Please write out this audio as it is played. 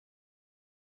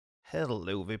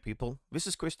Hello there people, this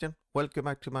is Christian. Welcome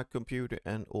back to my computer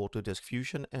and Autodesk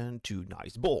Fusion and two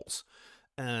nice balls.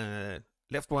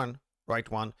 Left one,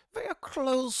 right one. They are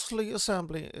closely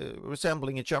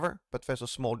resembling each other, but there's a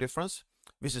small difference.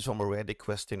 This is from a Reddit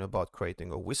question about creating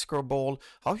a Whisker ball.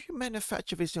 How you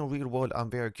manufacture this in real world, I'm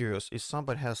very curious. If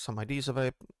somebody has some ideas of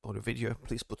it or the video,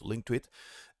 please put a link to it.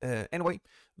 Anyway,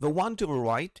 the one to the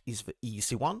right is the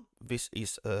easy one. This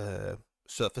is a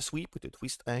surface sweep with a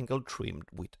twist angle trimmed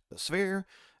with a sphere,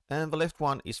 and the left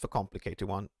one is the complicated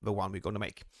one, the one we're going to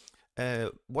make.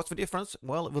 What's the difference?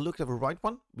 Well, if we look at the right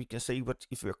one, we can see that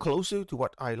if we're closer to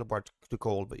what I like to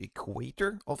call the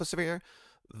equator of a sphere,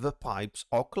 the pipes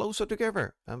are closer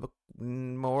together, and the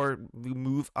more we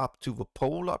move up to the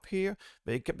pole up here,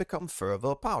 they can become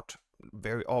further apart.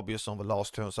 Very obvious on the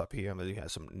last turns up here, and we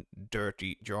have some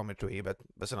dirty geometry here, but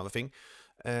that's another thing.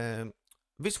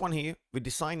 This one here, the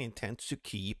design intends to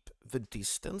keep the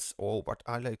distance, or what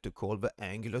I like to call the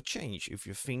angular change. If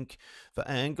you think the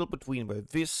angle between where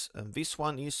this and this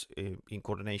one is, in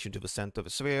coordination to the center of the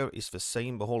sphere, is the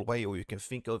same the whole way, or you can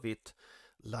think of it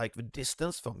like the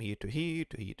distance from here to here,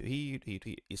 to here, to here, to here, to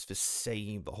here, is the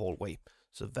same the whole way.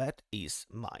 So that is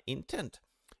my intent.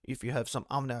 If you have some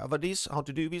other ideas how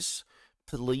to do this,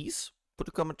 please put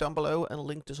a comment down below and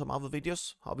link to some other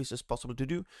videos how this is possible to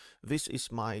do. This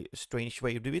is my strange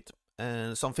way of doing it,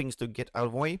 and some things to get out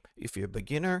of the way. If you're a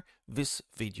beginner, this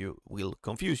video will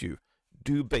confuse you.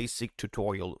 Do basic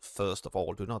tutorial first of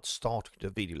all. Do not start the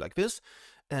video like this.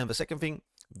 And the second thing,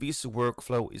 this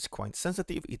workflow is quite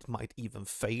sensitive. It might even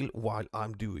fail while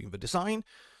I'm doing the design.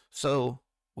 So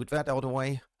with that out of the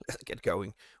way, let's get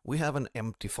going. We have an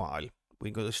empty file.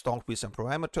 We're going to start with some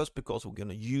parameters because we're going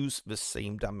to use the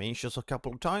same dimensions a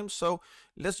couple of times. So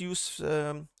let's use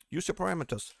the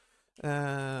parameters.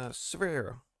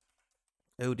 Sphere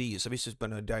OD. So this is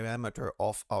the diameter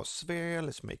of our sphere.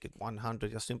 Let's make it 100,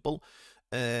 just simple.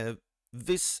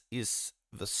 This is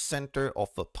the center of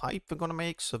the pipe we're going to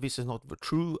make. So this is not the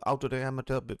true outer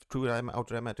diameter, but the true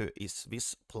outer diameter is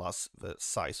this plus the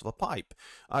size of a pipe.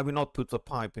 I will not put the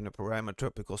pipe in a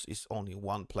parameter because it's only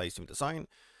one place in the design.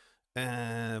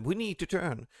 We need to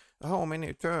turn. How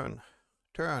many turn?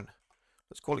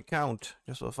 Let's call it count,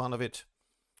 just for the fun of it.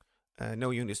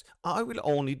 No units. I will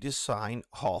only design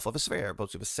half of a sphere,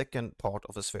 but the second part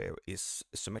of the sphere is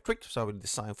symmetric. So I will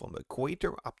design from the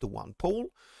equator up to one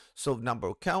pole. So the number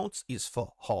of counts is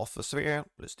for half a sphere.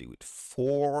 Let's do it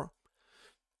 4.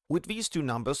 With these two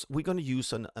numbers, we're going to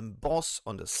use an emboss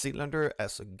on the cylinder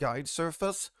as a guide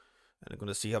surface. And I'm going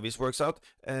to see how this works out.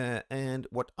 And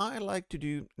what I like to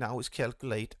do now is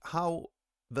calculate how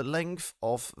the length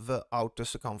of the outer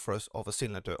circumference of a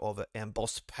cylinder, or the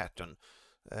emboss pattern.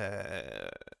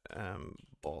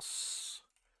 Emboss.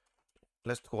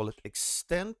 Let's call it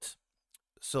extent.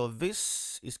 So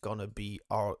this is going to be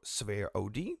our sphere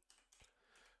OD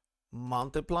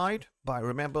multiplied by,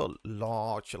 remember,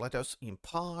 large letters in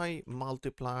pi,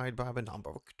 multiplied by the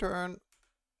number of turn.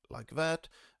 Like that.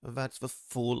 That's the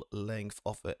full length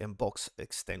of the emboss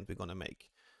extent we're going to make.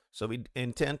 So the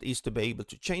intent is to be able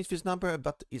to change this number,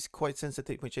 but it's quite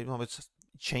sensitive when you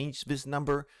change this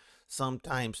number.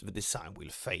 Sometimes the design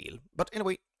will fail. But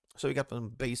anyway, so you got a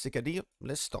basic idea.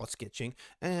 Let's start sketching.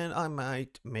 And I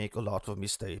might make a lot of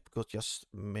mistakes because just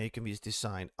making this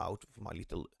design out of my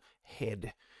little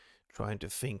head, trying to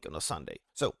think on a Sunday.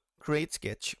 So create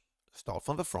sketch. Start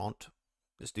from the front.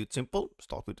 Let's do it simple.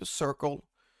 Start with a circle.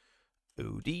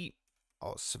 OD,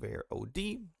 our sphere OD.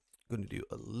 Going to do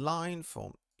a line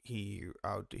from here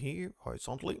out to here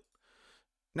horizontally.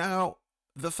 Now,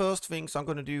 the first things I'm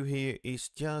going to do here is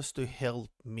just to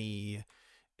help me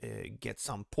get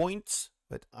some points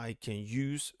that I can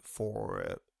use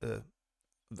for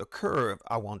the curve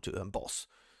I want to emboss.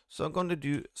 So I'm going to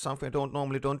do something I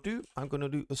normally don't do. I'm going to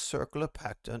do a circular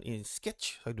pattern in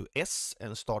Sketch. So I do S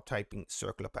and start typing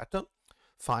circular pattern.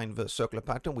 Find the circular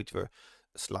pattern with the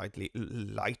slightly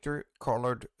lighter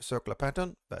colored circular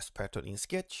pattern. That's pattern in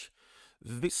Sketch.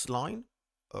 This line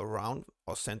around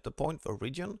our center point, the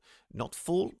origin, not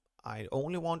full. I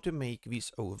only want to make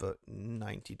this over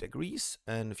 90 degrees,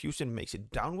 and Fusion makes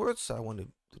it downwards. So I want to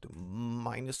do the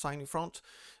minus sign in front.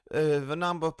 The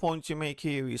number of points you make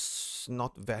here is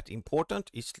not that important.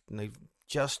 It's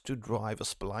just to drive a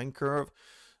spline curve.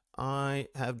 I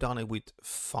have done it with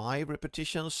 5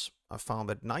 repetitions. I found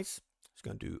that nice. It's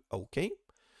going to do OK.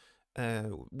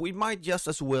 We might just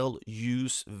as well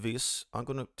use this. I'm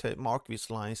going to mark these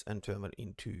lines and turn it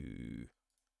into...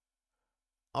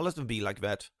 I'll let them be like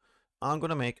that. I'm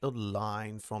going to make a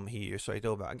line from here straight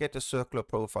over. I get a circular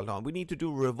profile down. We need to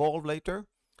do revolve later.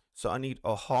 So I need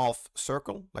a half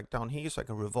circle like down here so I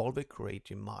can revolve it,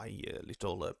 creating my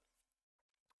little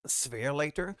sphere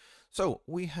later. So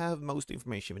we have most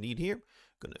information we need here.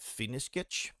 Gonna finish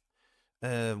sketch.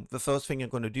 The first thing I'm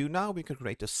going to do now, we can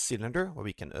create a cylinder where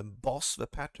we can emboss the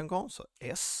pattern on. So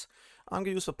S. I'm going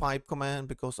to use the pipe command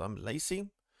because I'm lazy.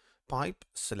 Pipe,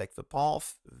 select the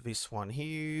path, this one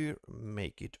here,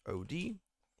 make it OD.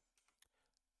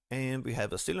 And we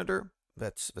have a cylinder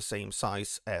that's the same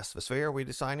size as the sphere we're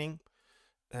designing.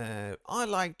 I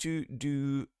like to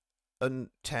do a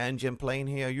tangent plane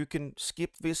here. You can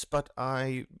skip this, but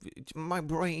my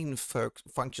brain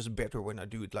functions better when I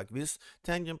do it like this.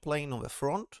 Tangent plane on the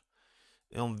front.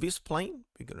 On this plane,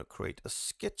 we're going to create a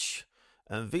sketch,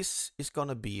 and this is going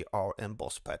to be our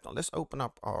emboss pattern. Let's open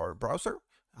up our browser,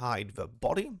 hide the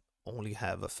body, only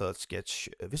have a third sketch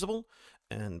visible,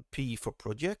 and P for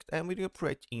project, and we're going to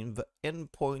create in the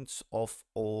endpoints of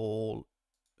all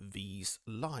these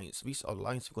lines. These are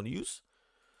lines we're going to use,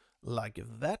 like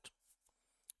that.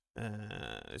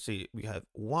 Let's see, we have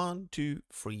 1, 2,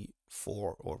 3,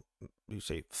 4, or you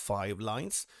say 5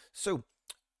 lines. So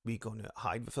we're going to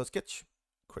hide the first sketch,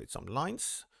 create some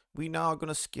lines. We now are going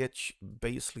to sketch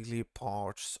basically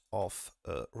parts of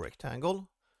a rectangle.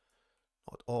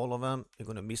 Not all of them. You're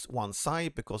going to miss one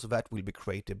side because that will be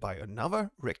created by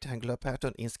another rectangular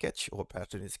pattern in sketch or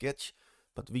pattern in sketch.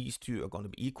 But these two are going to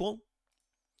be equal.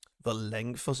 The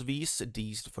length of these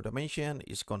for dimension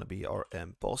is going to be our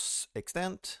emboss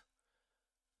extent.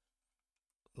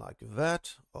 Like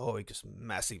that. Oh, it's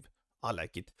massive. I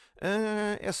like it.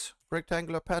 Yes,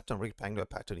 rectangular pattern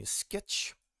in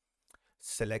sketch.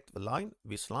 Select the line,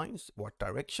 this line, what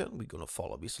direction. We're going to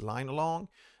follow this line along.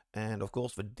 And of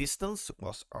course, the distance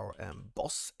was our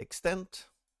emboss extent.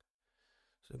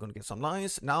 So we're going to get some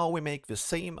lines. Now we make the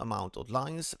same amount of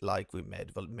lines like we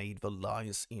made the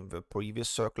lines in the previous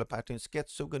circular pattern sketch.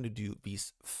 So we're going to do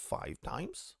these 5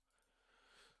 times.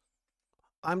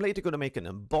 I'm later going to make an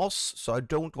emboss, so I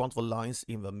don't want the lines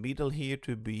in the middle here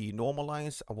to be normal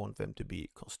lines. I want them to be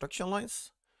construction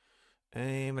lines.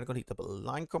 And we're going to hit the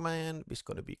line command. It's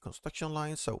going to be construction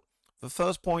lines. So the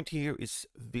first point here is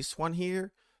this one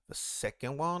here. The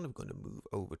second one, we're going to move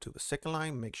over to the second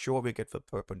line. Make sure we get the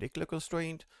perpendicular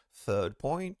constraint. Third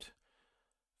point.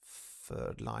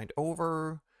 Third line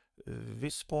over.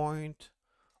 This point.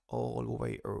 All the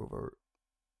way over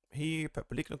here.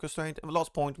 Perpendicular constraint. And the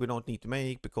last point we don't need to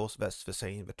make because that's the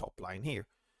same the top line here.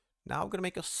 Now I'm going to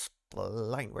make a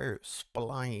spline. Where?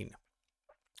 Spline.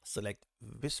 Select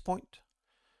this point.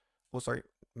 Oh, sorry.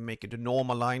 Make it a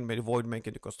normal line. Avoid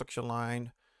making the construction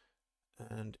line.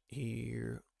 And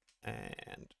here.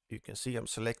 And you can see I'm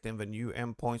selecting the new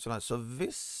endpoints. So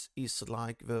this is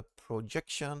like the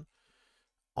projection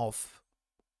of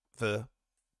the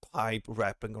pipe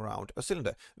wrapping around a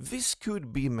cylinder. This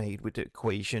could be made with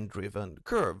equation-driven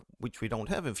curve, which we don't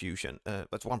have in Fusion.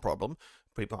 That's one problem.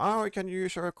 People, I can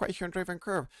use an equation-driven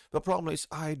curve. The problem is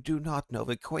I do not know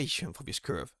the equation for this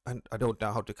curve, and I don't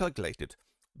know how to calculate it.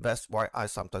 That's why I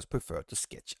sometimes prefer to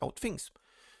sketch out things.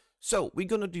 So we're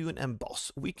going to do an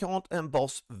emboss. We can't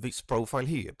emboss this profile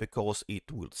here because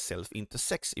it will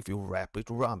self-intersect if you wrap it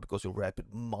around, because you wrap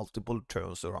it multiple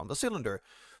turns around the cylinder.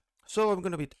 So I'm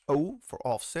going to hit O for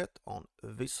offset on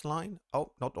this line.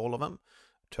 Oh, not all of them.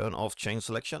 Turn off chain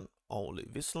selection. Only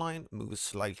this line. Move it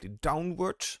slightly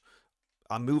downwards.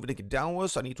 I'm moving it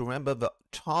downwards. I need to remember the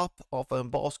top of the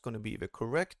emboss is going to be the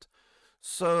correct.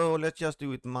 So let's just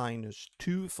do it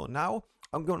 -2 for now.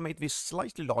 I'm going to make this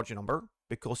slightly larger number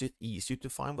because it's easier to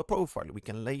find the profile. We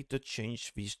can later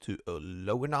change these to a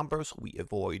lower number so we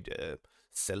avoid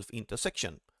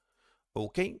self-intersection.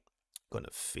 Okay, gonna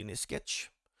finish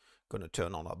sketch. Gonna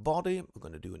turn on our body. We're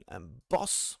gonna do an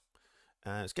emboss.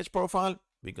 Sketch profile.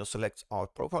 We're gonna select our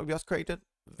profile we just created.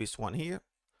 This one here.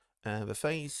 And the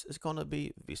face is gonna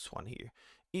be this one here.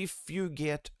 If you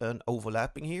get an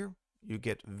overlapping here, you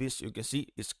get this, you can see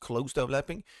it's close to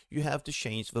overlapping. You have to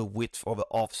change the width or the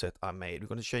offset I made. We're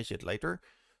going to change it later.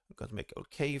 I'm going to make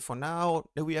okay for now.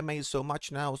 We have made so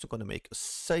much now, so I'm going to make a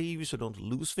save so don't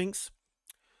lose things.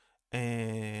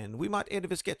 And we might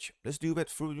edit the sketch. Let's do that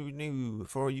through new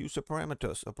for user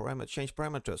parameters, or change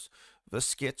parameters. The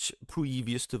sketch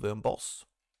previous to the emboss,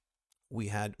 we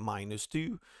had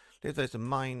 -2. Let's say it's a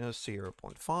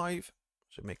 -0.5.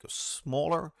 So make it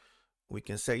smaller. We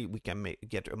can say we can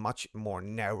get a much more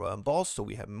narrow emboss, so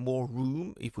we have more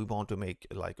room if we want to make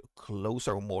like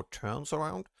closer or more turns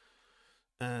around.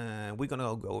 We're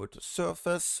gonna go over to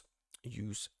surface,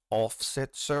 use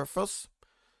offset surface,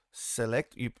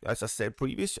 select, as I said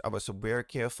previous, I was very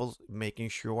careful making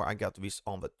sure I got this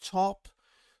on the top.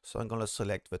 So I'm gonna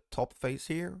select the top face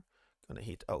here, gonna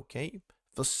hit OK.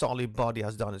 The solid body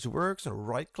has done its work, so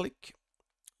right click,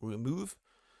 remove.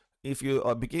 if you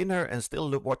are a beginner and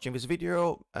still watching this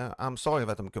video, I'm sorry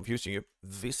that I'm confusing you.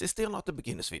 This is still not the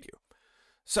beginner's video.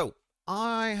 So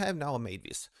I have now made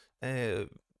this.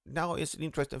 Now it's an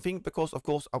interesting thing because of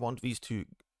course I want these to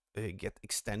get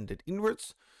extended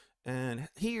inwards. And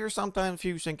here sometimes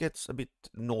Fusion gets a bit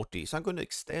naughty. So I'm going to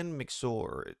extend, make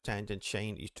sure tangent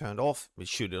chain is turned off. We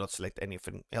should not select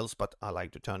anything else, but I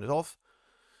like to turn it off.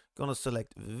 Gonna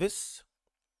select this.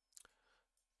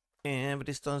 And the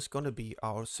distance is going to be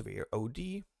our sphere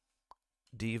OD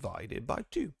divided by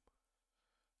 2.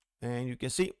 And you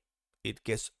can see it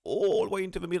gets all the way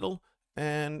into the middle.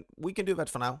 And we can do that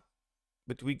for now.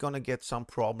 But we're going to get some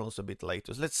problems a bit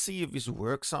later. So let's see if this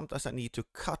works. Sometimes I need to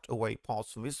cut away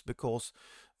parts of this because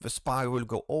the spiral will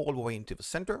go all the way into the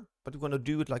center. But we're going to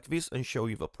do it like this and show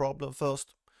you the problem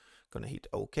first. Going to hit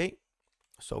OK.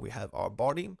 So we have our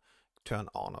body. Turn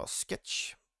on our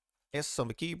sketch. S on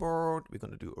the keyboard. We're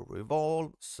going to do a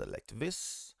revolve. Select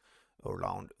this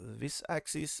around this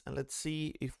axis. And let's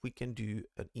see if we can do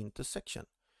an intersection.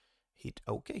 Hit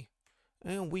OK.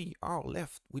 And we are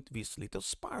left with this little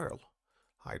spiral.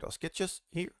 Hide our sketches.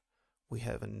 Here we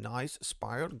have a nice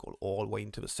spiral, go all the way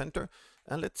into the center.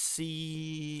 And let's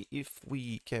see if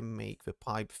we can make the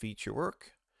pipe feature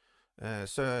work.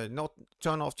 So not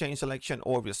turn off chain selection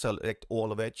or we select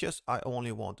all of edges. I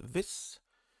only want this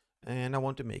and I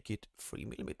want to make it 3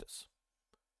 millimeters.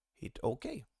 Hit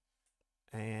OK.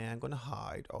 And I'm going to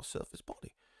hide our surface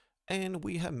body. And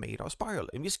we have made our spiral.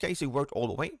 In this case, it worked all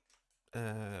the way.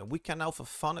 We can now, for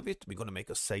fun of it, we're going to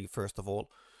make a save first of all.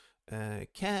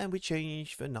 Can we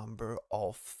change the number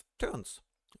of turns?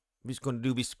 We're going to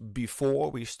do this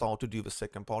before we start to do the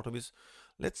second part of this.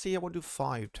 Let's see, I will do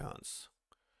 5 turns.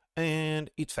 And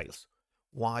it fails.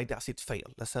 Why does it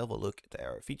fail? Let's have a look at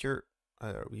our feature.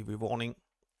 Review warning.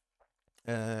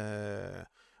 Will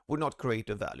not create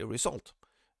a value result.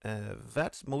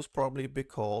 That's most probably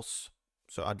because,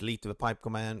 so I delete the pipe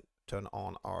command, turn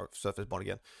on our surface body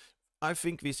again. I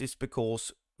think this is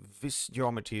because this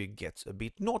geometry gets a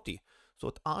bit naughty. So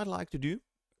what I like to do,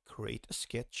 create a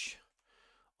sketch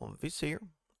on this here. I'm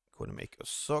going to make a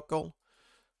circle.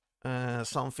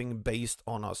 Something based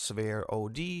on a sphere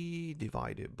OD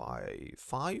divided by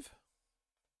 5.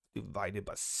 Divided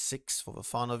by 6 for the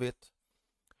fun of it.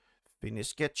 Finish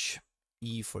sketch.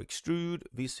 E for extrude.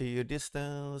 This here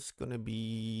distance gonna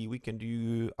be, we can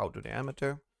do outer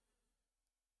diameter.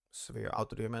 Sphere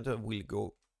outer diameter will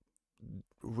go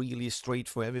really straight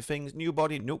for everything. New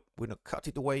body, nope, we're gonna cut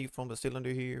it away from the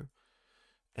cylinder here.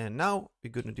 And now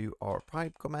we're gonna do our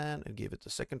pipe command and give it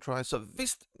a second try. So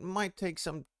this might take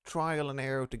some trial and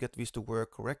error to get this to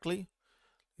work correctly.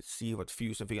 Let's see what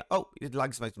Fusion figure. Oh, it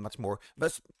lags much more.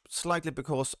 That's slightly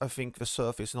because I think the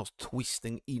surface is not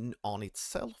twisting in on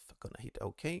itself. Gonna hit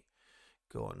OK.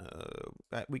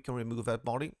 We can remove that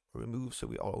body. Remove, so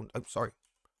we all. Oh, sorry.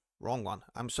 Wrong one.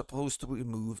 I'm supposed to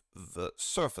remove the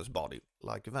surface body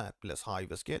like that. Let's hide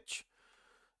the sketch.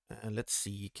 And let's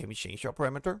see, can we change our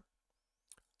parameter?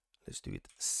 Let's do it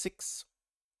 6.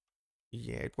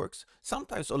 Yeah, it works.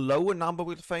 Sometimes a lower number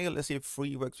will fail. Let's see if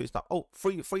 3 works this time. Oh,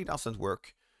 3 doesn't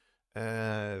work.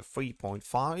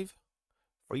 3.5.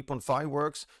 3.5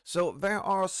 works. So there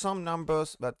are some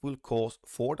numbers that will cause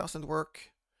 4 doesn't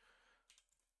work.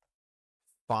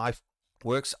 5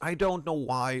 works. I don't know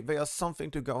why. There's something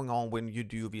to going on when you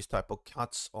do these type of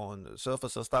cuts on the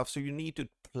surface and stuff. So you need to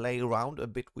play around a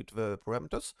bit with the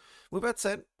parameters. With that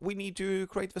said, we need to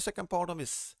create the second part of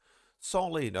this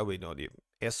solid. Oh, we know the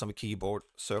S on the keyboard,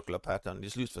 circular pattern.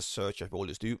 Let's use the search I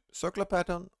always do. Circular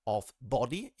pattern of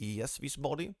body. Yes, this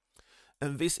body.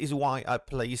 And this is why I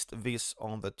placed this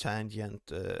on the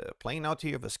tangent plane out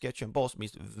here. The sketch emboss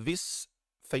means this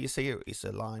face here is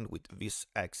aligned with this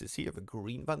axis here, the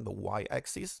green one, the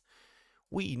y-axis.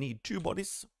 We need 2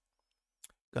 bodies.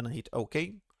 Gonna hit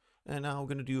OK. And now we're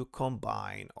gonna do a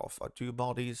combine of our 2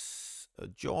 bodies. A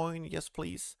join, yes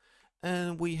please.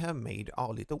 And we have made our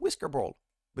little whisker ball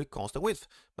with constant width.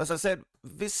 As I said,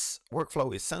 this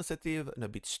workflow is sensitive and a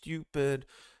bit stupid.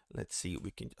 Let's see,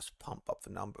 we can just pump up the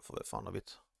number for the fun of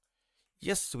it.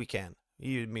 Yes, we can.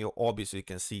 You obviously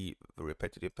can see the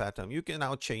repetitive pattern. You can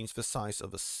now change the size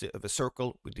of the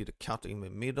circle. We did a cut in the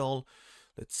middle.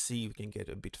 Let's see, we can get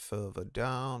a bit further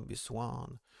down. This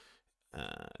one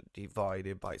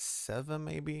divided by 7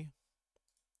 maybe.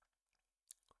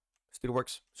 Still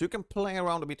works. So you can play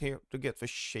around a bit here to get the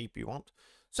shape you want.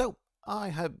 So I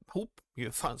hope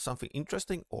you found something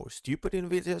interesting or stupid in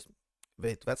videos.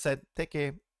 With that said, take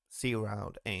care. See you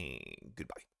around and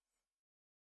goodbye.